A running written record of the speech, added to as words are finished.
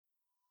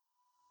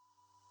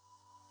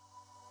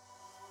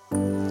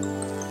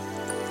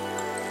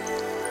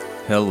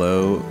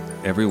Hello,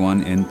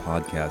 everyone in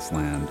podcast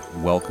land.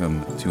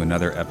 Welcome to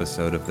another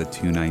episode of the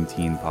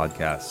 219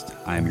 podcast.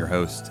 I am your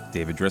host,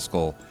 David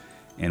Driscoll,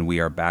 and we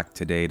are back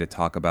today to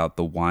talk about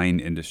the wine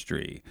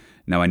industry.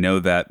 Now, I know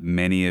that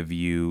many of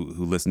you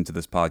who listen to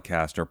this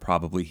podcast are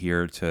probably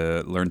here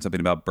to learn something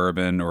about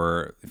bourbon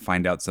or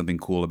find out something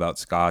cool about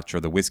Scotch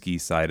or the whiskey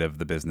side of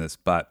the business,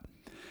 but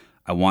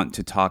I want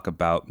to talk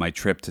about my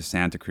trip to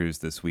Santa Cruz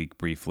this week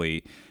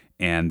briefly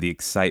and the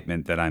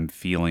excitement that I'm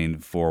feeling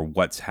for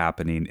what's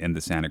happening in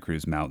the Santa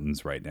Cruz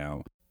Mountains right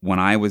now. When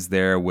I was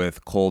there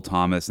with Cole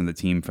Thomas and the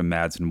team from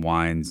Madsen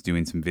Wines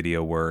doing some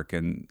video work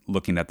and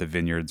looking at the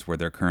vineyards where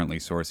they're currently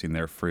sourcing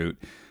their fruit,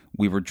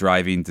 we were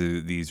driving to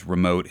these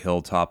remote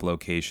hilltop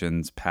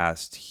locations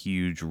past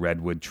huge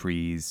redwood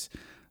trees,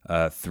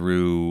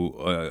 through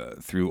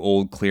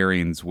old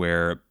clearings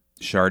where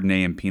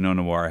Chardonnay and Pinot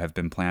Noir have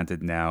been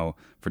planted now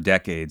for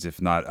decades,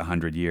 if not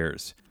 100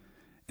 years.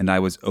 And I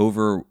was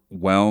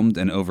overwhelmed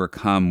and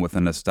overcome with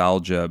a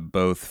nostalgia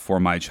both for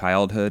my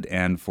childhood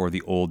and for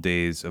the old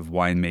days of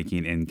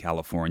winemaking in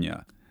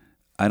California.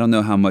 I don't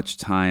know how much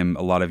time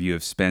a lot of you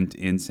have spent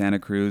in Santa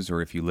Cruz or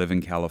if you live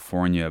in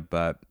California,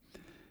 but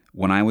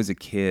when I was a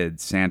kid,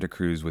 Santa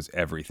Cruz was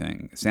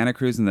everything. Santa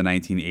Cruz in the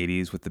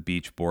 1980s with the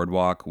beach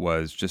boardwalk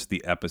was just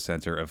the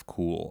epicenter of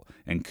cool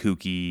and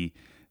kooky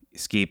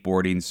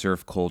skateboarding,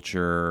 surf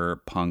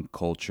culture, punk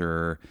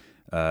culture.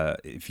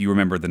 If you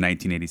remember the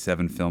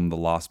 1987 film The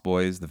Lost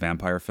Boys, the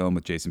vampire film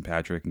with Jason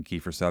Patric and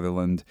Kiefer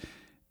Sutherland,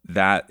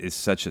 that is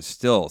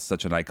still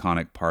such an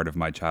iconic part of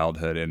my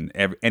childhood. And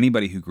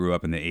anybody who grew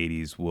up in the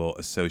 80s will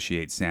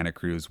associate Santa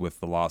Cruz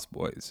with The Lost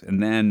Boys.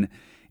 And then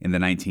in the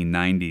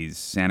 1990s,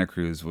 Santa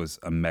Cruz was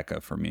a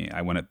mecca for me.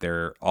 I went up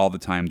there all the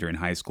time during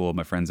high school.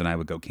 My friends and I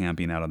would go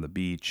camping out on the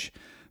beach.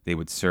 They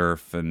would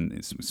surf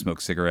and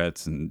smoke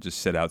cigarettes and just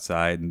sit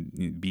outside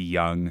and be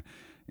young.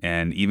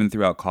 And even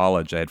throughout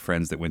college, I had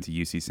friends that went to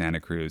UC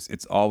Santa Cruz.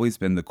 It's always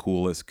been the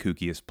coolest,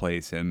 kookiest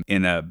place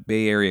in a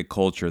Bay Area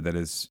culture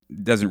that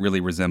doesn't really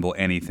resemble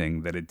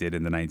anything that it did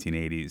in the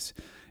 1980s.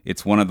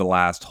 It's one of the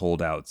last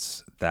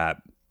holdouts that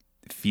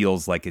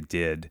feels like it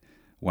did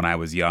when I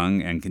was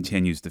young and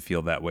continues to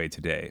feel that way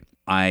today.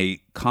 I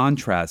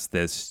contrast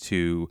this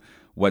to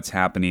what's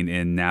happening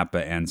in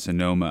Napa and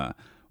Sonoma,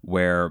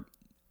 where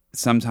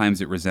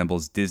sometimes it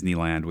resembles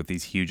Disneyland with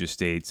these huge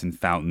estates and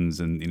fountains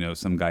and,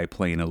 some guy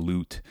playing a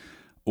lute.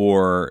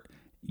 Or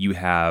you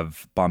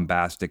have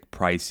bombastic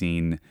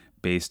pricing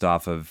based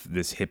off of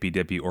this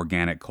hippy-dippy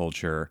organic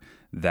culture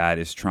that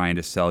is trying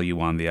to sell you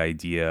on the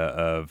idea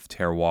of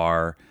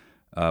terroir,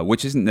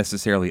 which isn't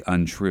necessarily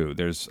untrue.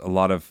 There's a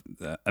lot of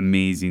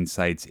amazing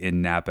sites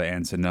in Napa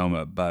and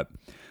Sonoma, but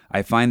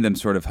I find them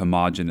sort of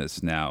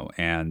homogenous now,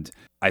 and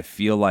I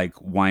feel like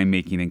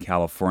winemaking in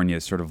California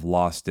has sort of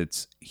lost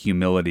its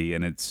humility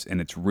and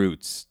its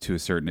roots to a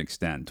certain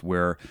extent,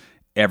 where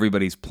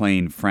everybody's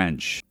playing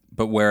French.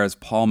 But whereas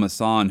Paul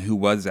Masson, who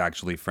was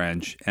actually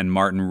French, and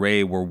Martin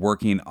Ray were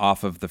working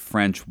off of the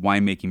French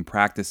winemaking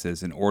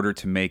practices in order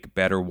to make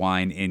better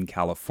wine in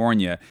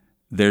California,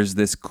 there's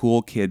this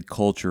cool kid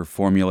culture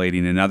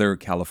formulating in other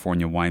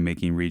California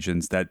winemaking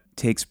regions that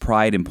takes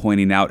pride in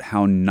pointing out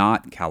how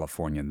not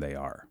Californian they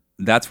are.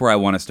 That's where I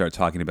want to start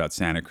talking about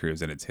Santa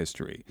Cruz and its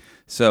history.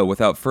 So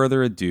without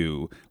further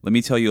ado, let me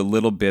tell you a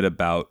little bit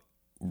about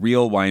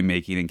real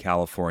winemaking in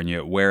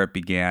California, where it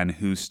began,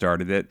 who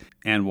started it,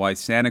 and why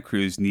Santa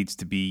Cruz needs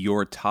to be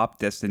your top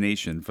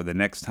destination for the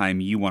next time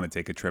you want to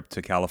take a trip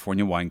to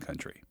California wine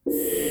country.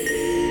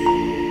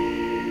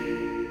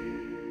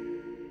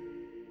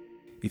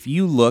 If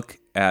you look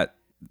at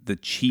the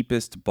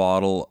cheapest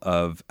bottle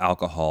of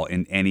alcohol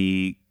in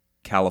any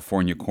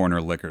California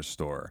corner liquor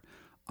store,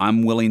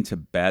 I'm willing to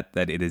bet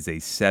that it is a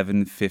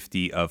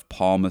 $7.50 of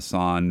Paul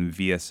Masson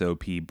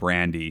VSOP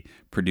brandy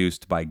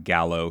produced by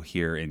Gallo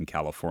here in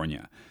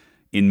California.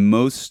 In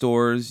most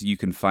stores, you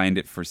can find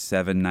it for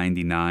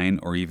 $7.99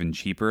 or even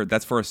cheaper.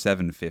 That's for a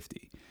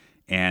 $7.50.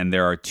 And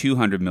there are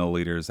 200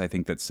 milliliters, I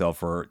think, that sell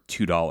for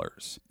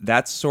 $2.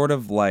 That's sort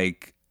of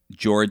like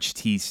George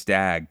T.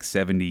 Stagg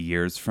 70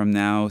 years from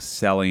now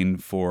selling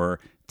for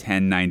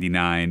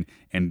 $10.99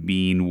 and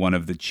being one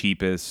of the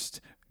cheapest,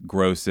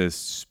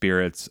 grossest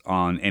spirits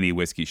on any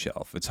whiskey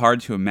shelf. It's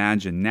hard to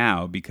imagine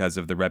now because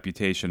of the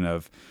reputation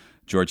of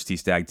George T.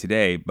 Stagg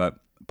today, but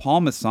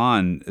Paul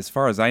Masson, as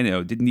far as I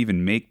know, didn't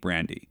even make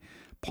brandy.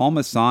 Paul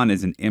Masson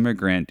is an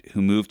immigrant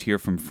who moved here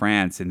from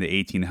France in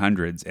the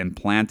 1800s and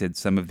planted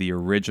some of the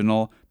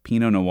original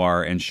Pinot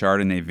Noir and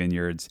Chardonnay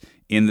vineyards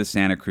in the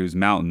Santa Cruz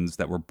Mountains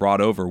that were brought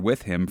over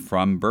with him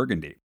from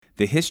Burgundy.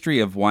 The history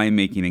of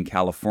winemaking in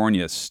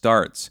California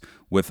starts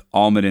with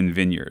Almaden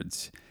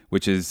Vineyards,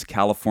 which is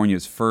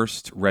California's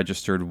first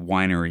registered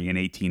winery in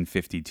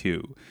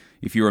 1852.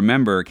 If you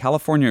remember,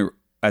 California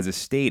as a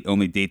state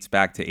only dates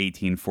back to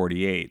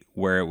 1848,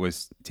 where it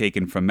was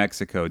taken from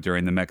Mexico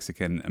during the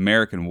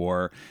Mexican-American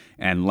War,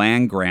 and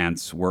land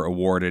grants were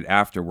awarded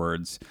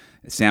afterwards.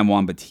 San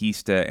Juan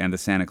Bautista and the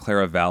Santa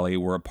Clara Valley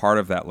were a part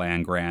of that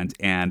land grant,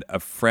 and a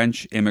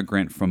French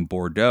immigrant from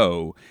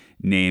Bordeaux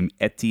named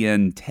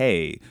Etienne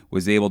Tay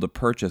was able to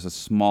purchase a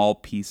small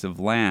piece of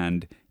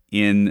land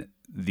in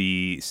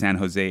the San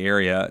Jose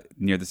area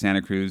near the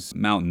Santa Cruz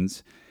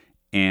Mountains,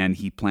 and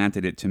he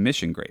planted it to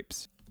mission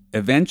grapes.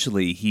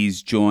 Eventually,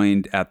 he's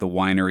joined at the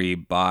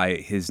winery by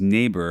his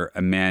neighbor,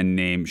 a man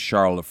named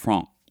Charles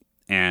Lefranc.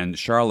 And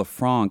Charles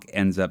Lefranc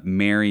ends up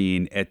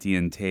marrying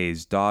Etienne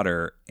Tay's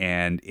daughter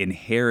and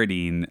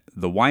inheriting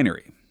the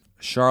winery.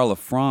 Charles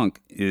Lefranc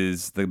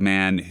is the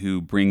man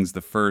who brings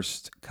the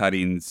first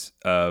cuttings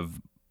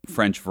of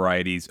French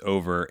varieties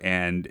over,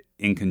 and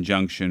in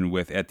conjunction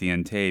with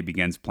Etienne Tay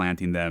begins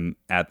planting them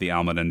at the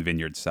Almaden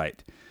Vineyard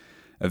site.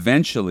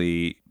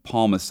 Eventually,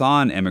 Paul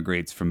Masson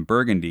emigrates from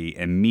Burgundy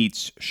and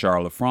meets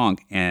Charles Lefranc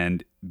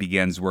and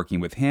begins working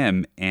with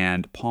him,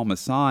 and Paul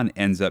Masson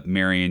ends up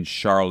marrying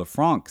Charles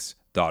Lefranc's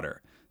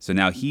daughter. So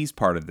now he's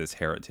part of this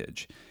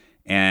heritage.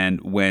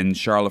 And when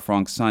Charles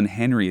Lefranc's son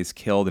Henry is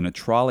killed in a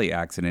trolley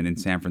accident in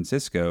San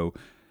Francisco,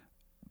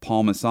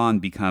 Paul Masson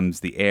becomes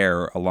the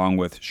heir, along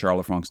with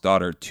Charles Lefranc's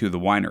daughter, to the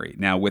winery.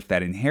 Now, with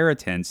that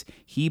inheritance,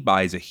 he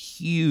buys a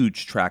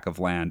huge tract of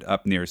land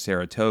up near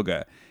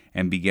Saratoga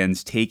and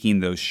begins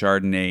taking those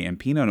Chardonnay and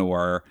Pinot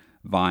Noir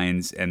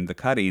vines and the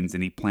cuttings,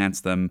 and he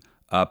plants them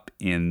up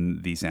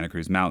in the Santa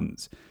Cruz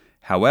Mountains.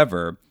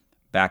 However,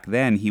 back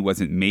then, he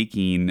wasn't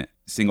making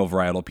single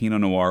varietal Pinot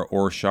Noir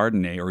or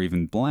Chardonnay or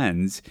even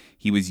blends.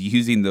 He was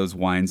using those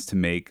wines to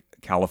make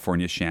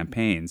California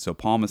champagne. So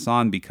Paul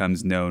Masson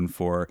becomes known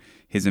for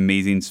his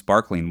amazing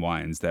sparkling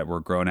wines that were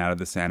grown out of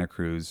the Santa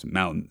Cruz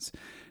Mountains.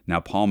 Now,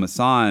 Paul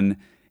Masson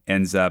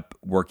ends up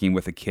working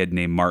with a kid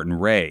named Martin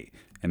Ray.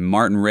 And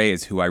Martin Ray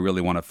is who I really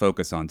want to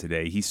focus on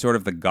today. He's sort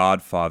of the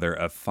godfather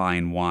of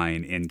fine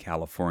wine in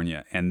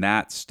California. And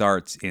that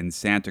starts in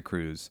Santa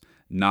Cruz,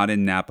 not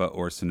in Napa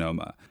or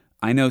Sonoma.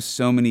 I know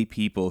so many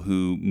people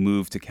who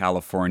move to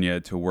California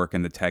to work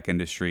in the tech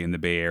industry in the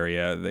Bay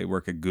Area. They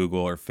work at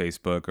Google or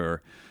Facebook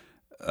or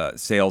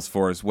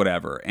Salesforce,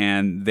 whatever.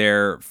 And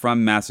they're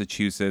from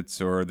Massachusetts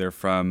or they're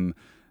from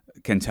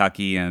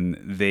Kentucky, and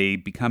they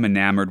become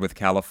enamored with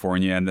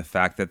California and the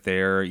fact that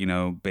they're,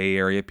 Bay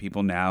Area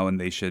people now, and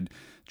they should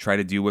try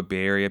to do what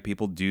Bay Area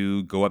people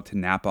do, go up to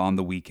Napa on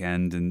the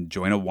weekend and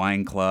join a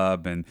wine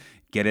club and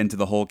get into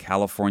the whole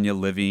California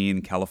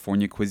living,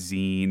 California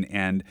cuisine.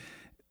 And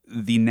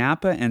the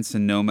Napa and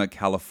Sonoma,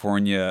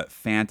 California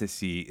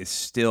fantasy is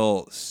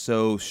still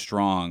so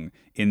strong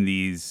in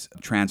these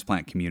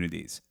transplant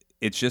communities.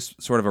 It's just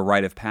sort of a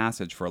rite of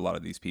passage for a lot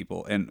of these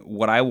people. And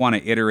what I want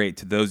to iterate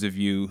to those of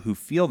you who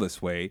feel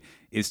this way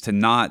is to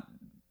not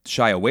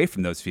shy away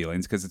from those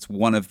feelings, because it's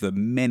one of the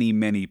many,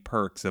 many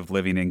perks of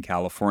living in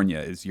California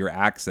is your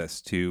access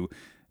to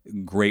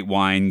great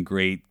wine,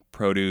 great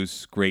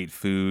produce, great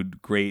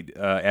food, great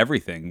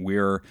everything.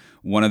 We're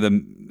one of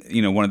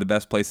the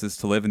best places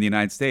to live in the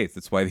United States.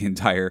 That's why the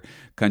entire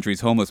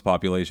country's homeless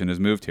population has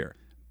moved here.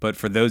 But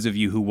for those of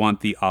you who want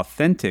the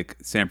authentic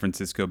San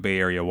Francisco Bay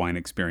Area wine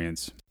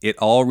experience, it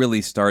all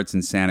really starts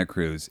in Santa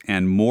Cruz.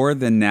 And more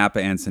than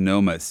Napa and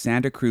Sonoma,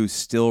 Santa Cruz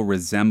still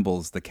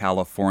resembles the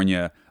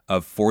California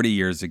of 40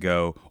 years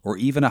ago or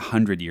even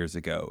 100 years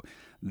ago.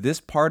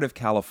 This part of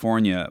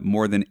California,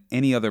 more than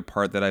any other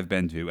part that I've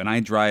been to, and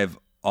I drive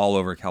all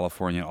over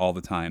California all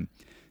the time,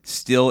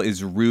 still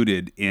is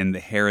rooted in the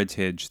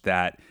heritage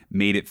that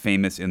made it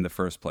famous in the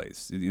first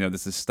place.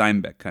 This is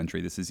Steinbeck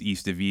Country. This is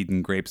East of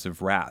Eden, Grapes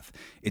of Wrath.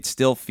 It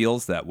still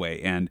feels that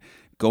way. And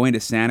going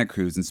to Santa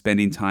Cruz and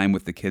spending time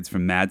with the kids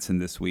from Madsen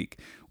this week,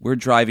 we're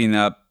driving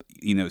up,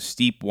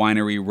 steep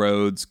winery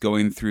roads,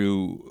 going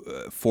through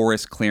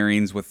forest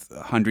clearings with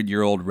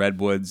 100-year-old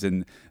redwoods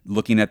and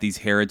looking at these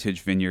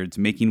heritage vineyards,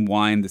 making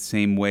wine the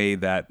same way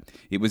that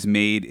it was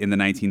made in the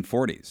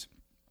 1940s.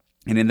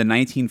 And in the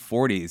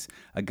 1940s,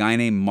 a guy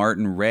named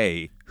Martin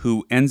Ray,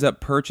 who ends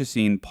up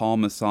purchasing Paul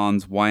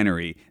Masson's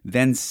winery,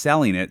 then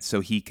selling it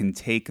so he can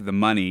take the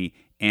money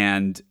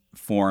and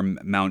form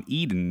Mount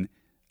Eden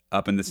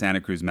up in the Santa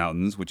Cruz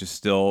Mountains, which is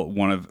still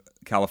one of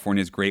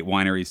California's great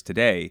wineries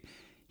today.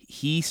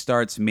 He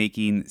starts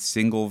making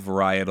single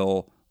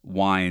varietal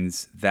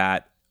wines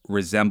that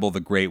resemble the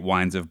great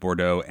wines of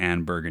Bordeaux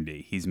and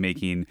Burgundy. He's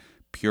making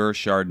pure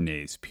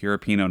Chardonnays, pure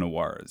Pinot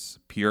Noirs,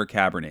 pure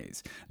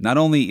Cabernets. Not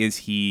only is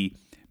he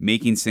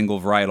making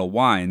single varietal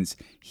wines,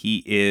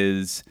 he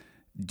is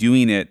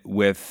doing it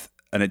with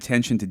an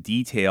attention to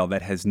detail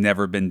that has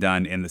never been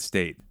done in the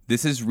state.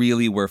 This is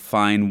really where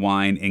fine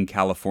wine in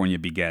California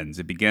begins.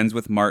 It begins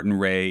with Martin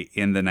Ray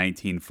in the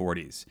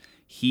 1940s.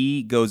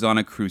 He goes on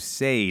a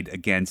crusade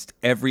against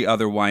every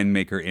other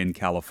winemaker in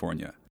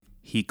California.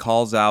 He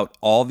calls out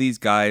all these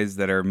guys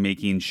that are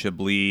making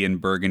Chablis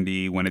and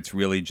Burgundy when it's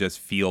really just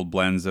field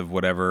blends of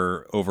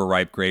whatever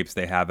overripe grapes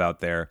they have out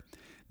there.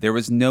 There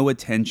was no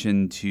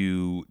attention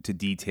to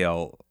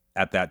detail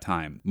at that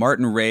time.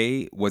 Martin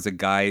Ray was a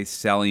guy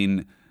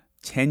selling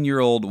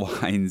 10-year-old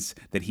wines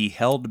that he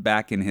held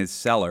back in his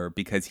cellar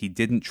because he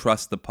didn't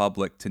trust the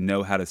public to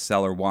know how to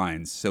cellar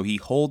wines. So he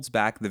holds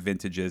back the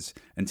vintages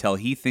until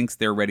he thinks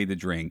they're ready to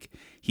drink.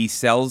 He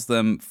sells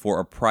them for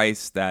a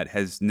price that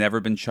has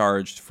never been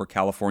charged for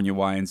California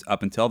wines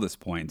up until this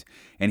point.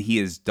 And he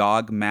is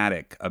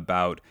dogmatic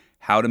about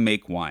how to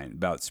make wine,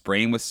 about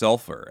spraying with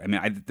sulfur. I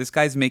mean, this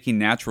guy's making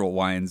natural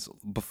wines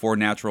before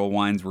natural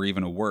wines were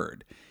even a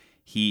word.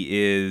 He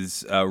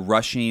is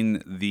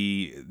rushing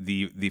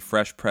the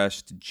fresh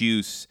pressed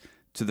juice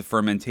to the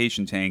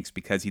fermentation tanks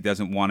because he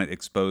doesn't want it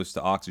exposed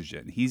to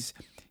oxygen. He's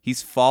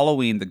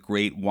following the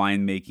great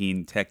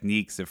winemaking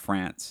techniques of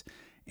France,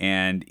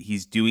 and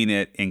he's doing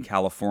it in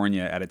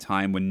California at a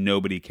time when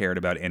nobody cared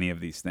about any of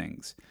these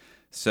things.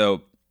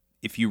 So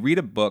if you read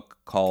a book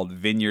called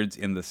Vineyards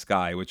in the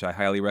Sky, which I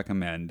highly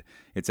recommend,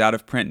 it's out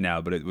of print now,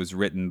 but it was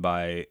written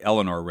by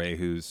Eleanor Ray,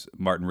 who's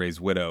Martin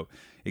Ray's widow.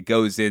 It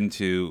goes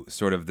into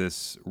sort of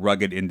this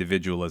rugged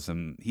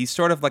individualism. He's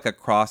sort of like a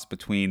cross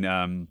between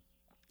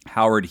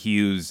Howard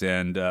Hughes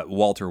and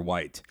Walter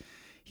White.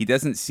 He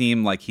doesn't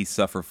seem like he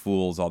suffer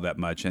fools all that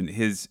much, and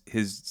his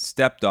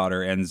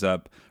stepdaughter ends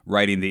up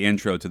writing the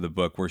intro to the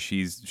book, where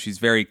she's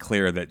very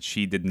clear that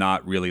she did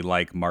not really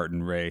like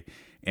Martin Ray,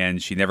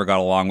 and she never got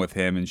along with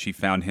him, and she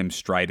found him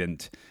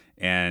strident,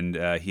 and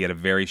he had a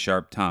very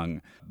sharp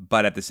tongue.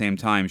 But at the same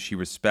time, she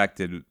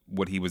respected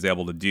what he was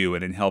able to do,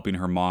 and in helping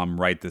her mom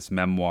write this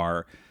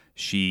memoir,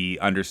 she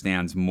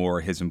understands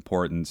more his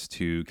importance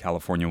to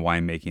California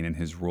winemaking and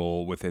his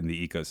role within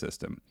the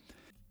ecosystem.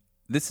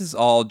 This is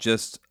all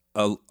just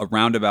a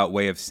roundabout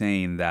way of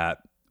saying that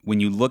when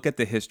you look at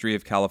the history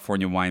of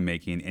California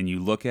winemaking and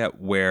you look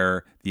at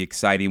where the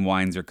exciting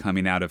wines are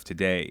coming out of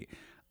today,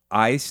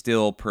 I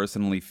still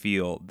personally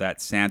feel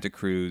that Santa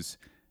Cruz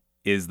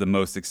is the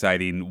most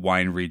exciting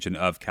wine region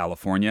of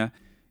California.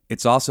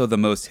 It's also the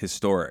most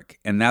historic,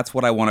 and that's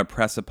what I want to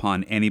press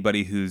upon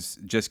anybody who's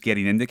just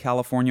getting into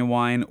California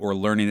wine or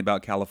learning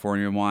about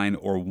California wine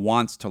or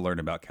wants to learn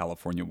about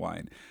California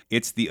wine.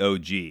 It's the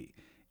OG.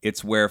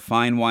 It's where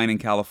fine wine in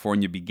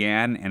California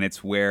began, and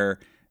it's where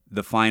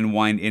the fine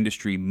wine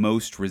industry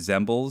most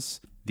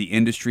resembles the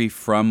industry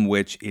from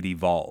which it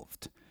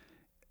evolved.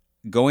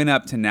 Going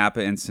up to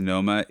Napa and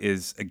Sonoma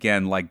is,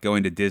 again, like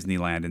going to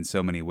Disneyland in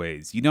so many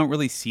ways. You don't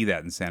really see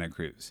that in Santa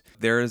Cruz.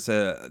 There's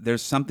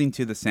something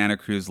to the Santa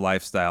Cruz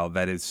lifestyle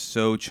that is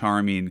so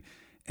charming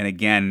and,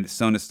 again,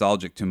 so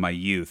nostalgic to my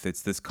youth.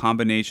 It's this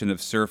combination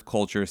of surf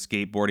culture,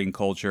 skateboarding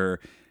culture,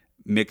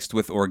 mixed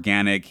with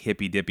organic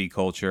hippy-dippy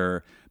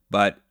culture,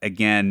 but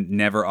again,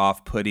 never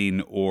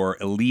off-putting or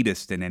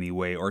elitist in any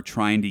way, or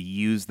trying to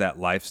use that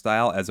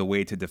lifestyle as a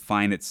way to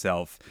define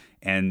itself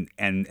and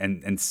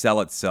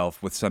sell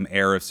itself with some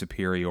air of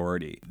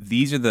superiority.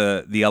 These are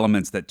the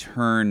elements that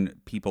turn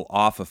people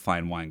off of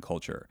fine wine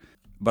culture.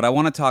 But I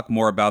want to talk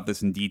more about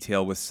this in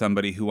detail with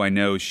somebody who I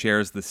know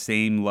shares the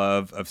same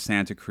love of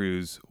Santa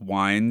Cruz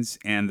wines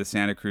and the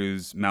Santa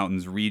Cruz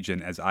Mountains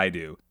region as I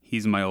do.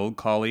 He's my old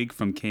colleague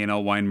from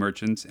K&L Wine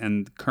Merchants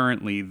and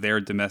currently their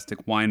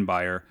domestic wine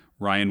buyer,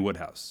 Ryan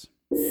Woodhouse.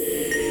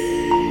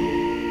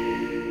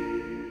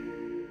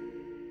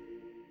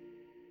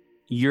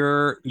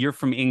 You're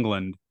from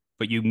England,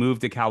 but you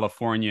moved to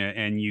California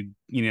and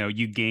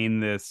you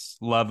gained this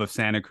love of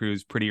Santa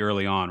Cruz pretty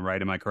early on, right?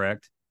 Am I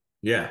correct?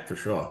 Yeah, for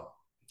sure.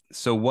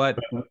 So what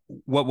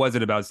was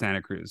it about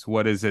Santa Cruz?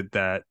 What is it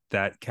that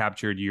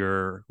captured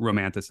your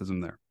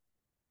romanticism there?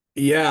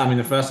 Yeah, I mean,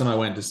 the first time I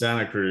went to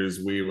Santa Cruz,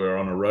 we were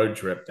on a road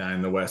trip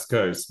down the West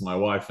Coast. My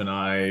wife and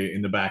I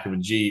in the back of a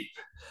Jeep,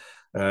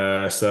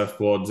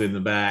 surfboards in the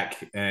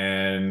back,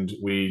 and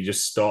we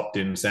just stopped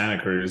in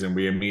Santa Cruz and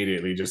we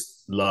immediately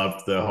just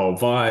loved the whole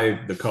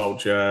vibe, the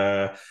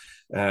culture.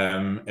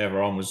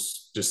 Everyone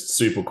was just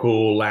super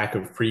cool, lack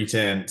of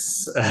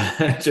pretense,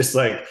 just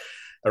like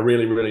a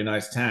really, really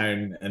nice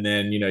town. And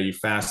then, you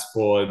fast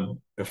forward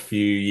a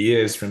few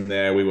years from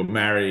there, we were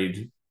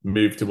married,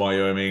 moved to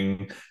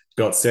Wyoming,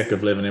 got sick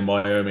of living in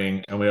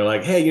Wyoming, and we were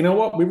like, hey, you know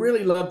what? We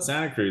really loved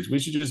Santa Cruz. We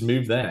should just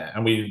move there.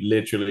 And we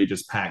literally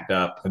just packed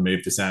up and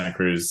moved to Santa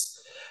Cruz,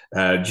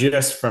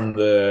 just from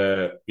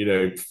the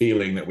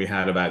feeling that we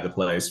had about the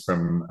place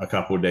from a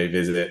couple-day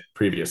visit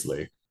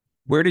previously.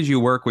 Where did you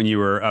work when you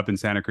were up in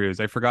Santa Cruz?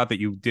 I forgot that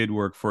you did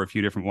work for a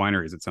few different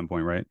wineries at some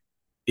point, right?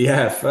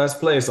 Yeah, first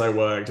place I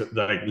worked,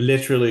 like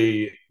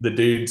literally the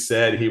dude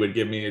said he would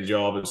give me a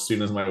job as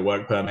soon as my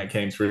work permit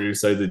came through.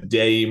 So the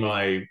day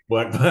my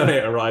work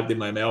permit arrived in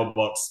my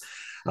mailbox,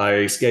 I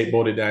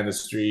skateboarded down the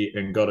street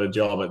and got a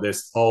job at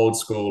this old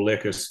school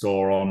liquor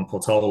store on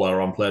Portola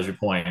on Pleasure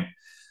Point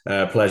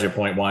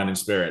Wine and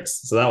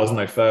Spirits. So that was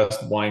my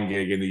first wine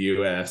gig in the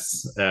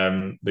US.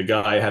 The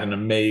guy had an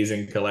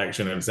amazing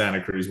collection of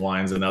Santa Cruz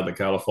wines and other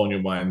California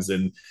wines,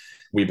 and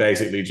we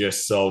basically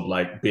just sold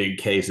like big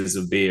cases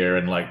of beer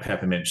and like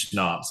peppermint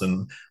schnapps,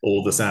 and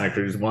all the Santa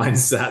Cruz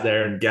wines sat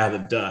there and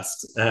gathered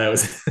dust.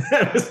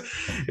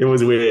 It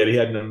was weird. He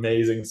had an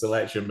amazing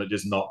selection, but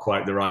just not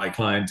quite the right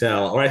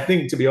clientele. Or I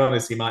think, to be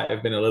honest, he might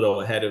have been a little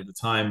ahead of the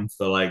time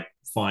for like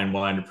fine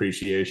wine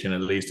appreciation,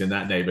 at least in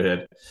that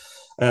neighborhood.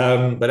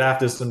 But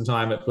after some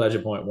time at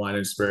Pleasure Point Wine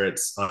and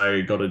Spirits,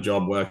 I got a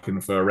job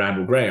working for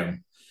Randall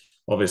Graham,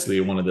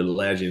 obviously one of the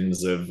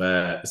legends of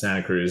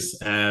Santa Cruz.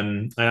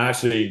 And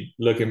actually,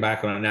 looking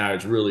back on it now,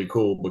 it's really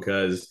cool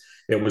because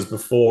it was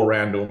before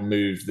Randall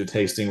moved the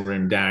tasting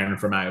room down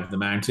from out of the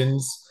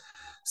mountains.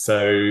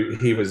 So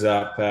he was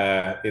up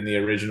in the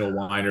original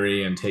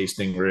winery and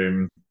tasting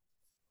room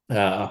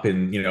up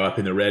in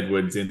the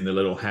redwoods in the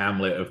little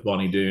hamlet of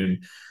Bonnie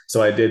Doon.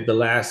 So I did the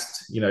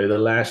last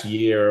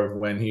year of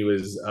when he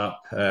was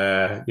up,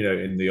 in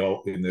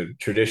the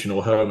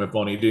traditional home of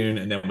Bonnie Doon,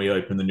 and then we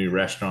opened the new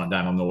restaurant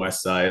down on the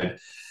west side.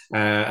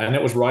 And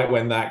it was right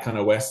when that kind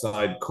of west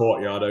side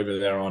courtyard over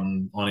there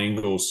on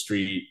Ingalls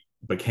Street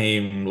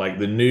became like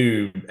the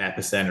new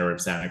epicenter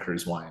of Santa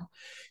Cruz wine.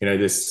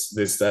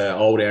 This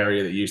old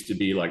area that used to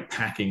be like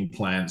packing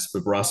plants for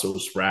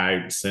Brussels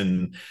sprouts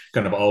and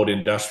kind of old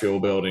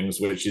industrial buildings,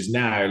 which is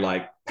now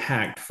like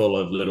packed full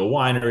of little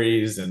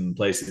wineries and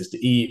places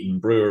to eat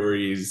and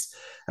breweries.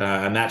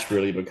 And that's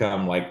really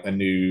become like a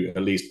new,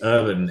 at least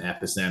urban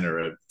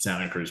epicenter of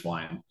Santa Cruz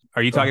wine.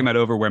 Are you talking about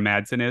over where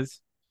Madsen is?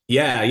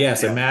 Yeah.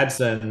 So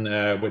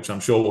Madsen, which I'm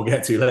sure we'll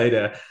get to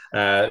later,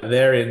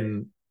 they're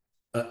in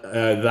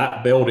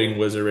that building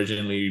was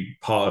originally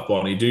part of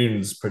Bonnie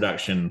Doon's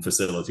production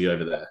facility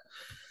over there.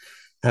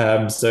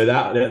 So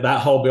that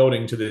whole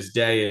building to this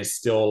day is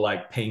still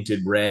like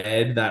painted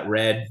red, that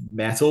red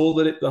metal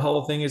the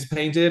whole thing is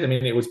painted. I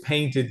mean, it was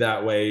painted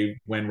that way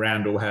when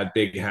Randall had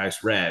Big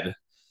House Red.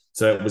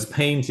 So it was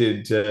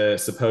painted to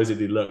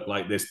supposedly look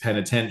like this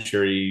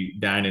penitentiary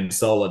down in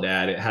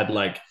Soledad. It had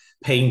like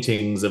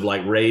paintings of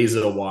like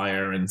razor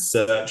wire and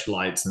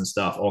searchlights and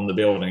stuff on the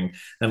building.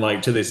 And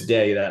like to this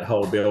day, that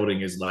whole building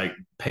is like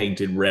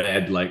painted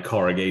red, like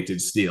corrugated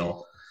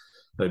steel.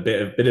 A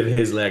bit of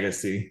his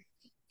legacy.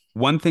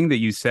 One thing that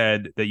you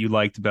said that you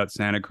liked about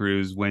Santa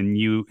Cruz when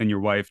you and your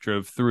wife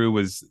drove through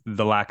was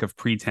the lack of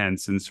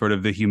pretense and sort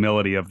of the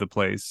humility of the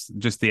place,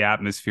 just the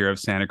atmosphere of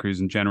Santa Cruz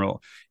in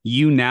general.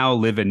 You now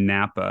live in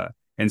Napa.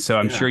 And so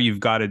I'm sure you've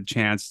got a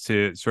chance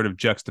to sort of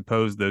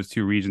juxtapose those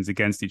two regions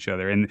against each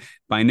other. And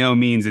by no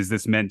means is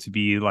this meant to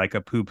be like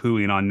a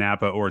poo-pooing on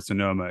Napa or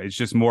Sonoma. It's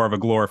just more of a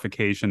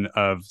glorification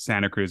of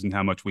Santa Cruz and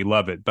how much we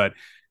love it. But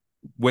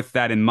with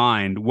that in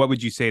mind, what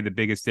would you say the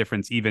biggest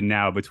difference even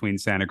now between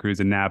Santa Cruz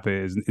and Napa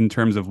is in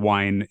terms of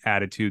wine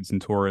attitudes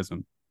and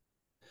tourism?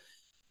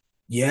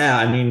 Yeah,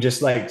 I mean,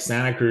 just like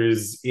Santa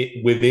Cruz,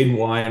 within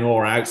wine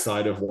or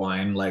outside of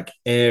wine, like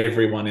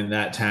everyone in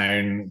that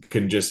town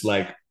can just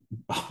like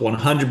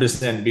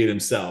 100% be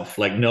themselves.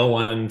 Like no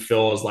one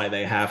feels like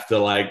they have to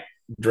like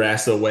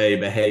dress away,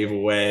 behave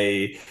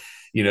away.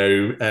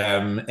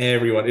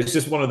 Everyone. It's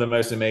just one of the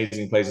most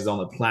amazing places on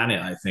the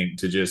planet, I think,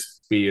 to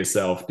just be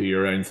yourself, do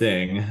your own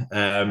thing.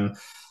 And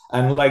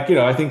like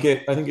I think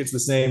it's the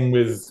same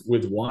with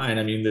wine.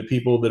 I mean, the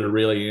people that are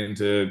really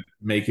into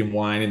making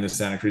wine in the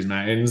Santa Cruz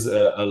Mountains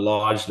are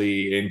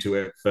largely into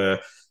it for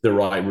the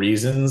right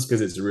reasons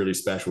because it's a really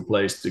special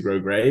place to grow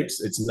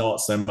grapes. It's not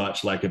so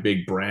much like a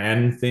big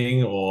brand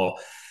thing or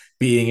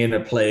being in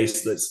a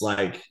place that's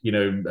like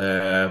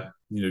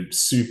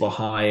super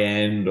high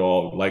end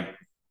or like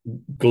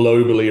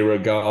globally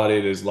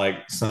regarded as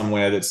like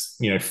somewhere that's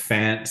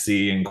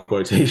fancy in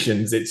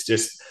quotations.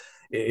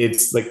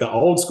 It's like the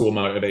old school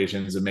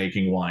motivations of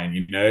making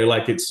wine,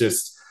 like it's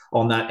just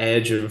on that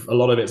edge of a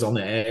lot of it's on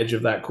the edge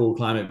of that cool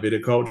climate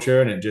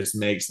viticulture, and it just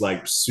makes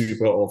like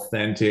super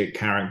authentic,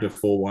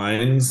 characterful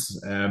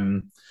wines.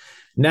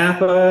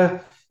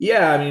 Napa,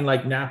 yeah, I mean,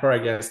 like Napa, I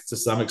guess to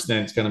some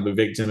extent, is kind of a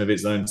victim of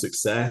its own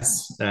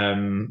success.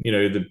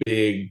 The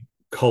big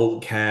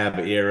cult cab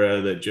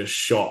era that just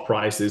shot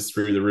prices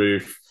through the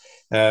roof.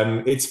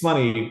 It's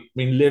funny. I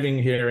mean,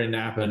 living here in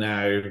Napa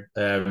now,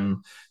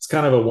 it's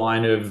kind of a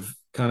wine of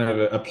kind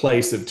of a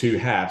place of two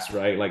halves,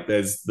 right? Like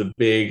there's the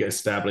big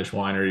established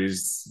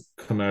wineries,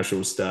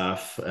 commercial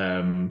stuff,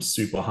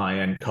 super high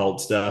end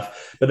cult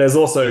stuff, but there's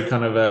also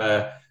kind of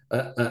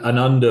an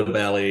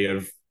underbelly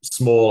of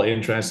small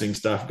interesting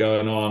stuff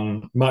going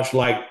on, much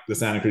like the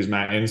Santa Cruz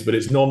Mountains, but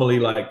it's normally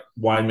like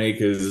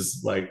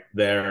winemakers, like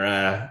they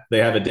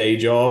have a day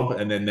job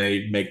and then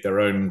they make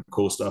their own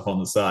cool stuff on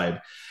the side.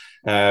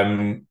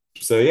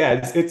 So yeah,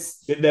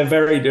 they're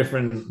very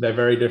different. They're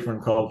very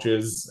different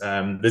cultures.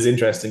 There's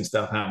interesting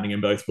stuff happening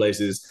in both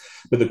places,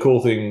 but the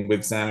cool thing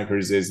with Santa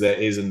Cruz is there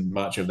isn't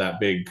much of that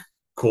big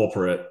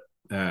corporate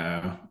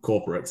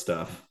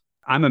stuff.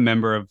 I'm a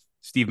member of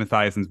Steve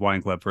Mathiason's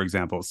wine club, for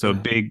example. So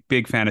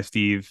big fan of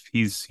Steve.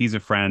 He's a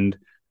friend.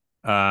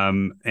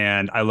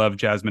 And I love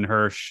Jasmine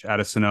Hirsch out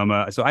of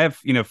Sonoma. So I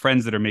have,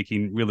 friends that are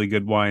making really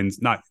good wines.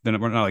 We're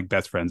not like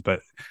best friends, but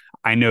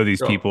I know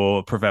these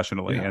people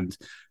professionally, and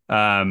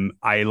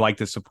I like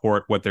to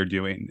support what they're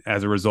doing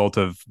as a result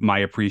of my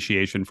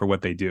appreciation for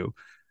what they do.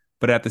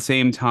 But at the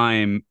same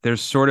time,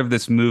 there's sort of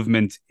this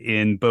movement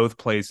in both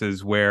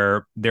places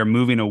where they're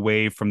moving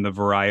away from the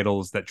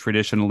varietals that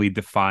traditionally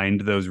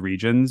defined those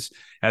regions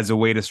as a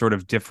way to sort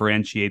of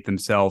differentiate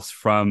themselves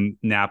from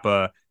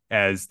Napa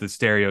as the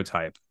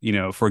stereotype.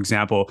 For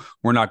example,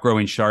 we're not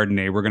growing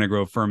Chardonnay, we're going to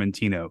grow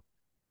Fermentino.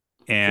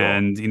 Sure.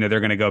 And they're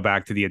going to go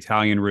back to the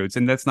Italian roots.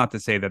 And that's not to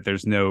say that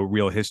there's no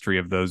real history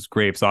of those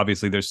grapes.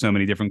 Obviously, there's so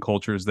many different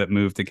cultures that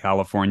moved to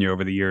California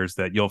over the years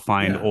that you'll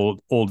find Yeah.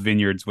 old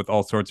vineyards with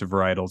all sorts of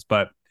varietals,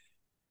 but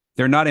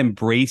they're not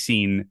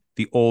embracing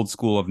the old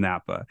school of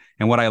Napa.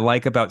 And what I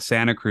like about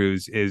Santa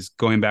Cruz is,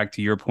 going back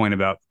to your point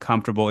about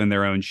comfortable in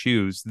their own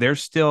shoes, they're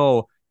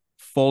still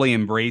fully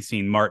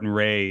embracing Martin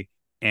Ray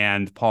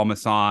and Paul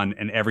Masson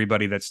and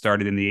everybody that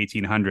started in the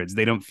 1800s.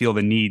 They don't feel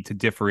the need to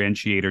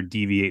differentiate or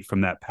deviate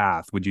from that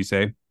path, would you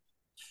say?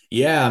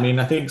 Yeah, I mean,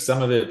 I think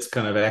some of it's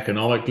kind of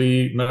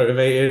economically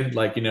motivated.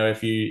 Like,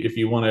 if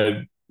you want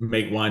to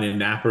make wine in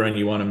Napa and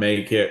you want to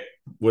make it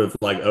with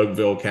like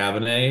Oakville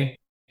Cabernet,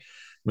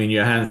 I mean,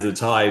 your hands are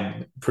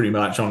tied pretty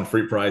much on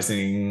fruit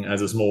pricing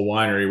as a small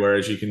winery,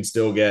 whereas you can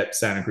still get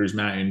Santa Cruz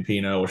Mountain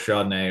Pinot or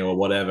Chardonnay or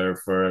whatever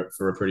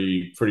for a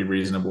pretty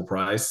reasonable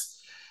price.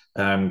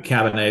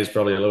 Cabernet is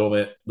probably a little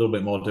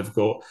bit more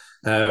difficult.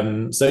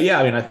 So yeah,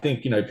 I mean, I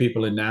think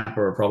people in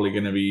Napa are probably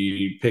going to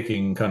be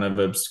picking kind of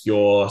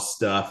obscure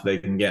stuff they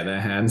can get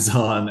their hands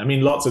on. I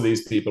mean, lots of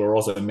these people are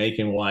also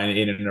making wine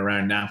in and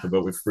around Napa,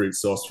 but with fruit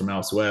sourced from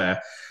elsewhere.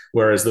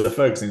 Whereas the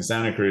folks in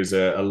Santa Cruz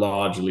are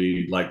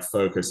largely like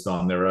focused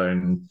on their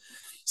own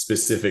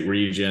specific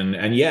region.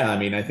 And yeah, I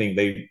mean, I think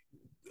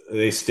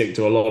they stick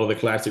to a lot of the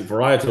classic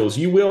varietals.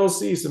 You will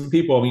see some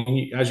people. I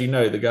mean, as you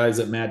know, the guys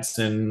at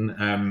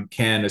Madsen,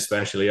 Ken,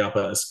 especially up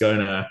at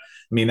Ascona. I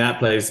mean, that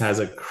place has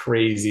a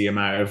crazy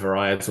amount of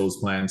varietals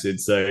planted.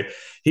 So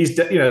there's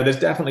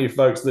definitely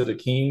folks that are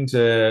keen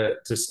to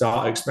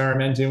start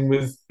experimenting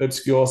with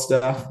obscure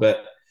stuff.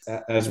 But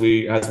as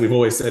we've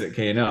always said at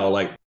KNL,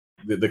 like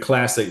the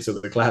classics are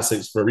the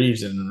classics for a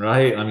reason,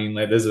 right? I mean,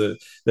 like there's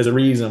a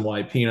reason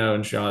why Pinot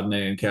and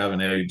Chardonnay and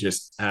Cabernet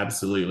just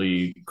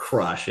absolutely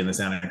crush in the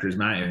Santa Cruz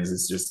Mountains.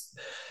 It's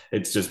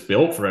just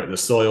built for it. The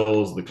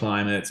soils, the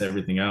climates,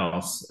 everything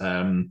else.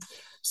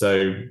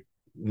 So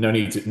no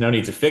need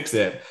to fix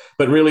it.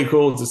 But really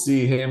cool to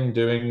see him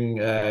doing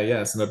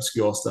some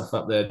obscure stuff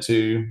up there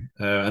too.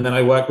 And then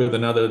I work with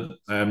another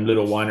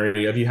little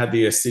winery. Have you had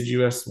the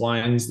assiduous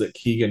wines that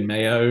Keegan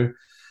Mayo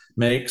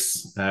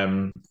makes?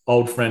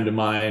 Old friend of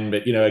mine,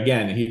 but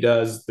again, he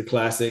does the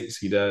classics.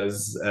 He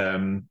does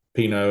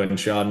Pinot and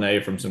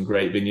Chardonnay from some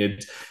great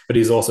vineyards, but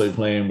he's also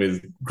playing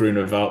with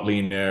Gruner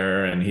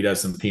Veltliner, and he does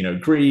some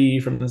Pinot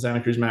Gris from the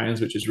Santa Cruz Mountains,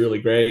 which is really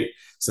great.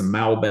 Some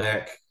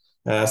Malbec.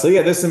 So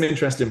yeah, there's some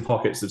interesting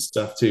pockets of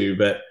stuff too,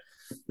 but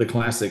the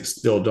classics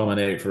still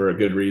dominate for a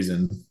good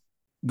reason.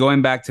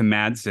 Going back to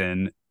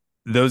Madsen,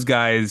 those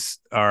guys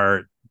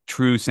are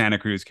true Santa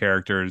Cruz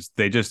characters.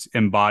 They just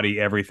embody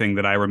everything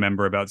that I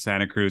remember about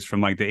Santa Cruz from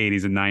like the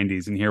 80s and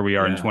 90s. And here we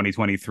are in Yeah.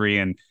 2023,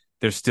 and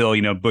they're still,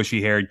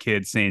 bushy haired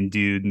kids saying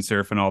dude and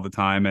surfing all the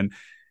time. And,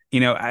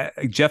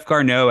 Jeff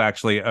Garneau,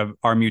 actually,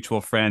 our mutual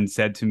friend,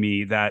 said to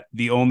me that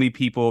the only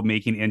people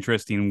making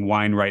interesting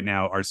wine right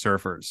now are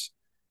surfers.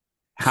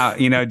 How,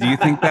 do you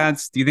think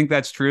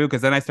that's true?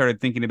 Because then I started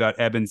thinking about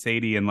Eben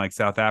Sadie in like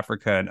South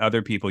Africa and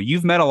other people.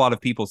 You've met a lot of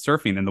people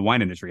surfing in the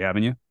wine industry,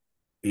 haven't you?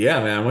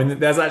 Yeah, man. When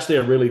there's actually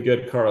a really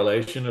good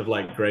correlation of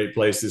like great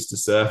places to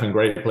surf and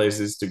great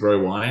places to grow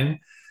wine.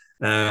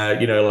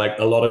 Like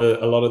a lot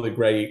of the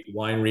great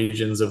wine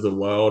regions of the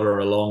world are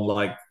along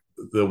like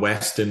the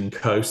western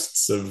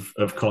coasts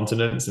of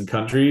continents and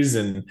countries,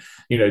 and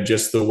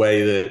just the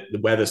way that the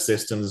weather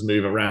systems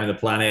move around the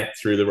planet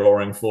through the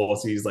roaring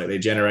forties, like they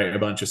generate a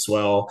bunch of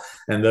swell,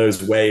 and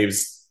those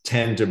waves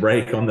tend to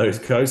break on those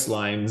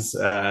coastlines,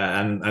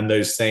 and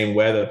those same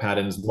weather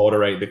patterns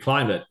moderate the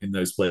climate in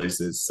those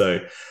places. So,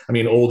 I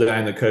mean, all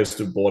down the coast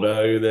of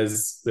Bordeaux,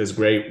 there's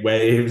great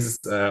waves,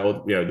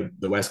 or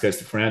the west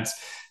coast of France,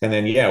 and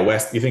then yeah,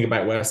 west. You think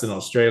about Western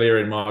Australia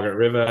and Margaret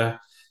River.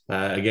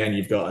 Again,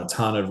 you've got a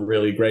ton of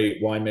really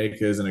great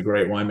winemakers and a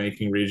great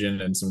winemaking region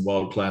and some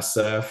world class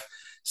surf.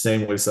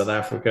 Same with South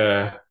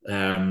Africa.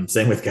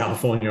 Same with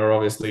California,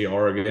 obviously,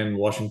 Oregon,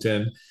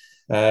 Washington.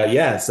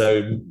 Yeah,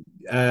 so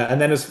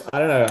and then I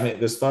don't know. I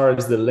mean, as far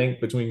as the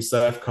link between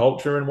surf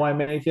culture and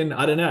winemaking,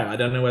 I don't know. I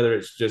don't know whether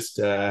it's just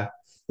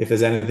if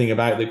there's anything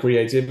about the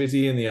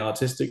creativity and the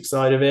artistic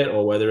side of it,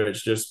 or whether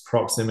it's just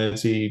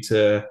proximity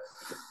to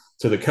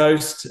the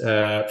coast.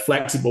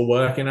 Flexible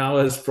working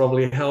hours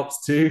probably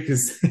helps too,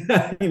 because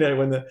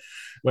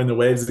when the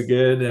waves are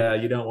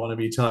good, you don't want to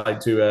be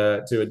tied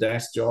to a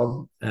desk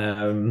job.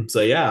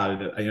 So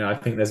yeah, I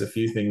think there's a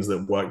few things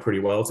that work pretty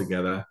well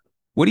together.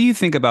 What do you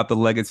think about the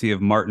legacy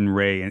of Martin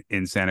Ray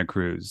in Santa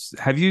Cruz?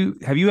 Have you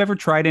ever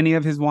tried any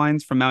of his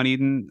wines from Mount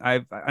Eden?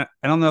 I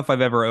don't know if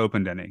I've ever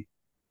opened any.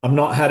 I've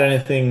not had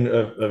anything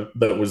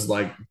that was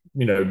like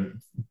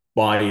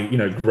by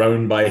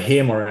grown by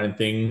him or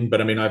anything, but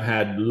I mean I've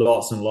had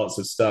lots and lots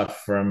of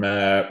stuff from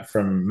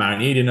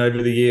Mount Eden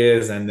over the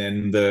years, and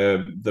then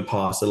the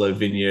Parcelo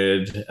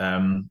vineyard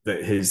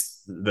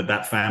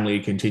that family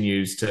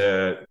continues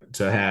to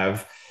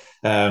have.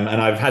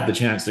 And I've had the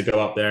chance to go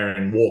up there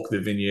and walk the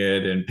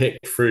vineyard and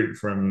pick fruit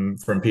from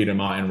Peter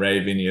Martin Ray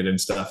vineyard and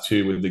stuff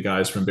too, with the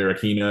guys from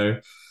Biraquino.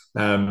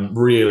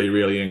 Really,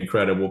 really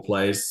incredible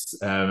place.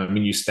 I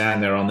mean, you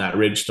stand there on that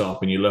ridge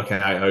top and you look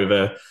out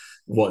over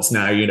what's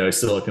now,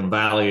 Silicon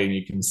Valley, and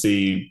you can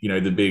see,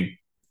 the big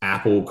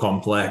Apple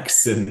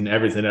complex and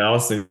everything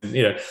else. And,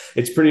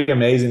 it's pretty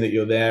amazing that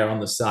you're there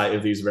on the site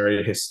of these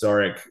very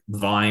historic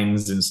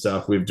vines and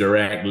stuff with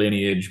direct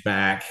lineage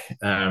back,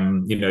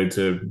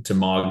 to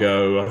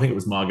Margot. I think it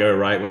was Margot,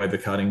 right, where the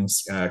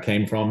cuttings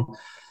came from.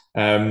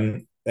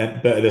 But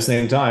at the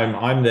same time,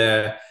 I'm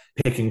there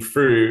picking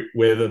fruit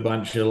with a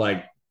bunch of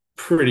like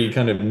pretty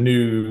kind of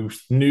new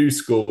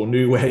school,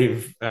 new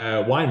wave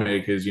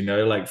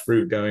winemakers, like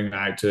fruit going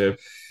back to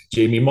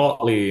Jamie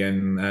Motley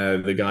and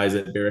the guys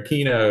at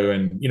Birachino,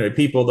 and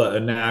people that are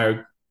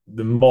now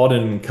the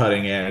modern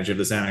cutting edge of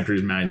the Santa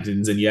Cruz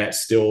Mountains, and yet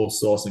still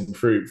sourcing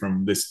fruit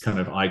from this kind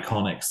of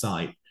iconic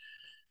site.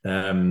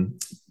 Um,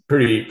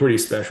 pretty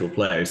special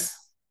place.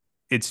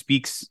 It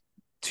speaks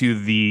to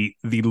the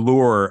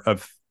lure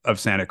of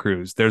Santa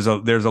Cruz. There's a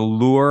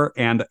lure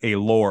and a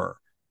lore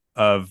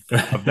of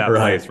that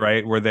Right. place,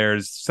 right? Where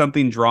there's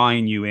something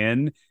drawing you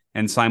in,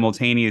 and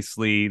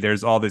simultaneously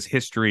there's all this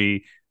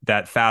history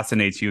that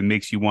fascinates you and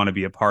makes you want to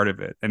be a part of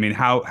it. I mean,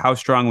 how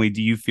strongly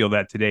do you feel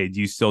that today?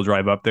 Do you still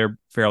drive up there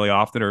fairly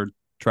often or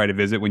try to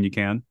visit when you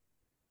can?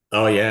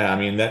 Oh yeah, I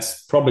mean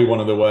that's probably one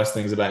of the worst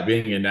things about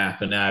being in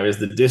Napa now is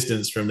the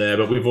distance from there.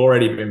 But we've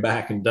already been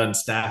back and done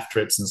staff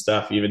trips and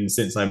stuff even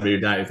since I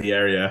moved out of the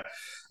area.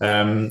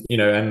 And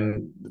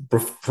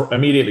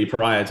immediately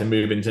prior to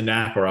moving to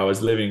Napa, I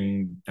was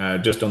living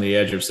just on the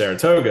edge of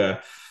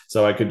Saratoga,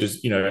 so I could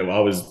just, I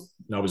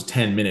was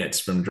 10 minutes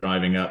from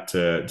driving up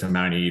to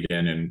Mount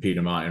Eden and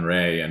Peter Martin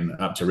Ray and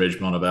up to Ridge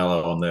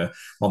Montebello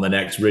on the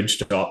next ridge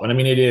top. And I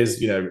mean, it is,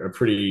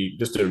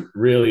 just a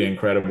really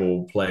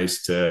incredible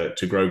place to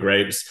grow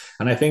grapes.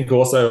 And I think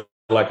also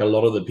like a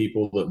lot of the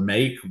people that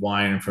make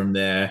wine from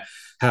there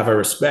have a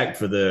respect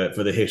for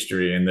the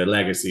history and the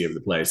legacy of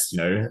the place.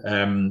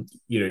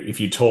 If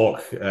you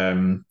talk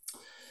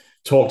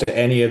to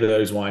any of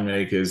those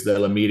winemakers,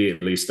 they'll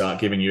immediately start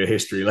giving you a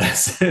history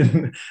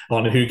lesson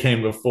on who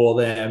came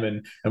before them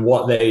and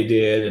what they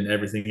did and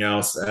everything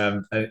else.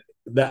 And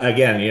that,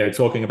 again,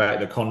 talking about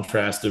the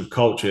contrast of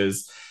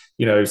cultures,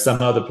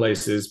 some other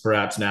places,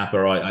 perhaps Napa,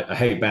 I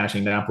hate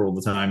bashing Napa all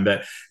the time,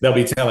 but they'll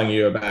be telling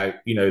you about,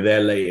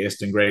 their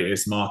latest and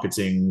greatest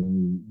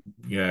marketing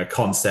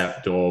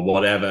concept or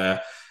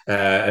whatever,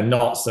 and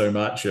not so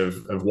much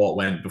of what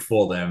went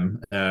before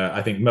them.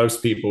 I think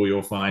most people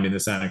you'll find in the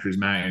Santa Cruz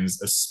Mountains,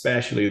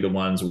 especially the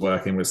ones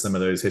working with some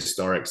of those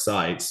historic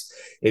sites,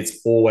 it's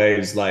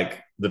always like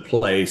the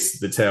place,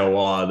 the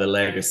terroir, the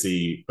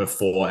legacy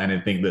before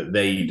anything that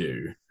they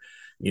do,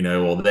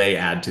 or they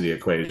add to the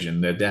equation.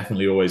 They're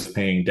definitely always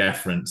paying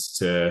deference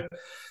to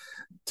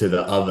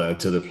the other,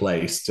 to the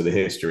place, to the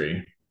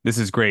history. This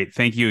is great.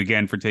 Thank you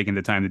again for taking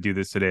the time to do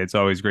this today. It's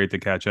always great to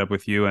catch up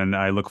with you, and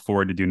I look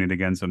forward to doing it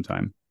again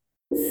sometime.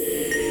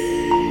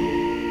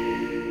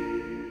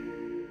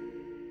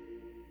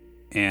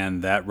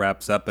 And that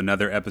wraps up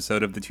another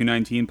episode of the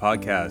 219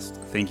 podcast.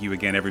 Thank you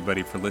again,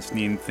 everybody, for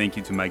listening. Thank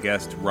you to my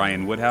guest,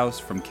 Ryan Woodhouse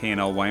from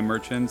K&L Wine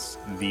Merchants,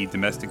 the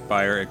domestic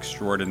buyer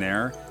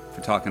extraordinaire, for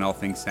talking all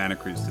things Santa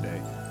Cruz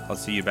today. I'll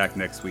see you back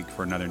next week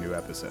for another new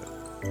episode.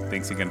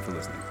 Thanks again for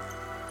listening.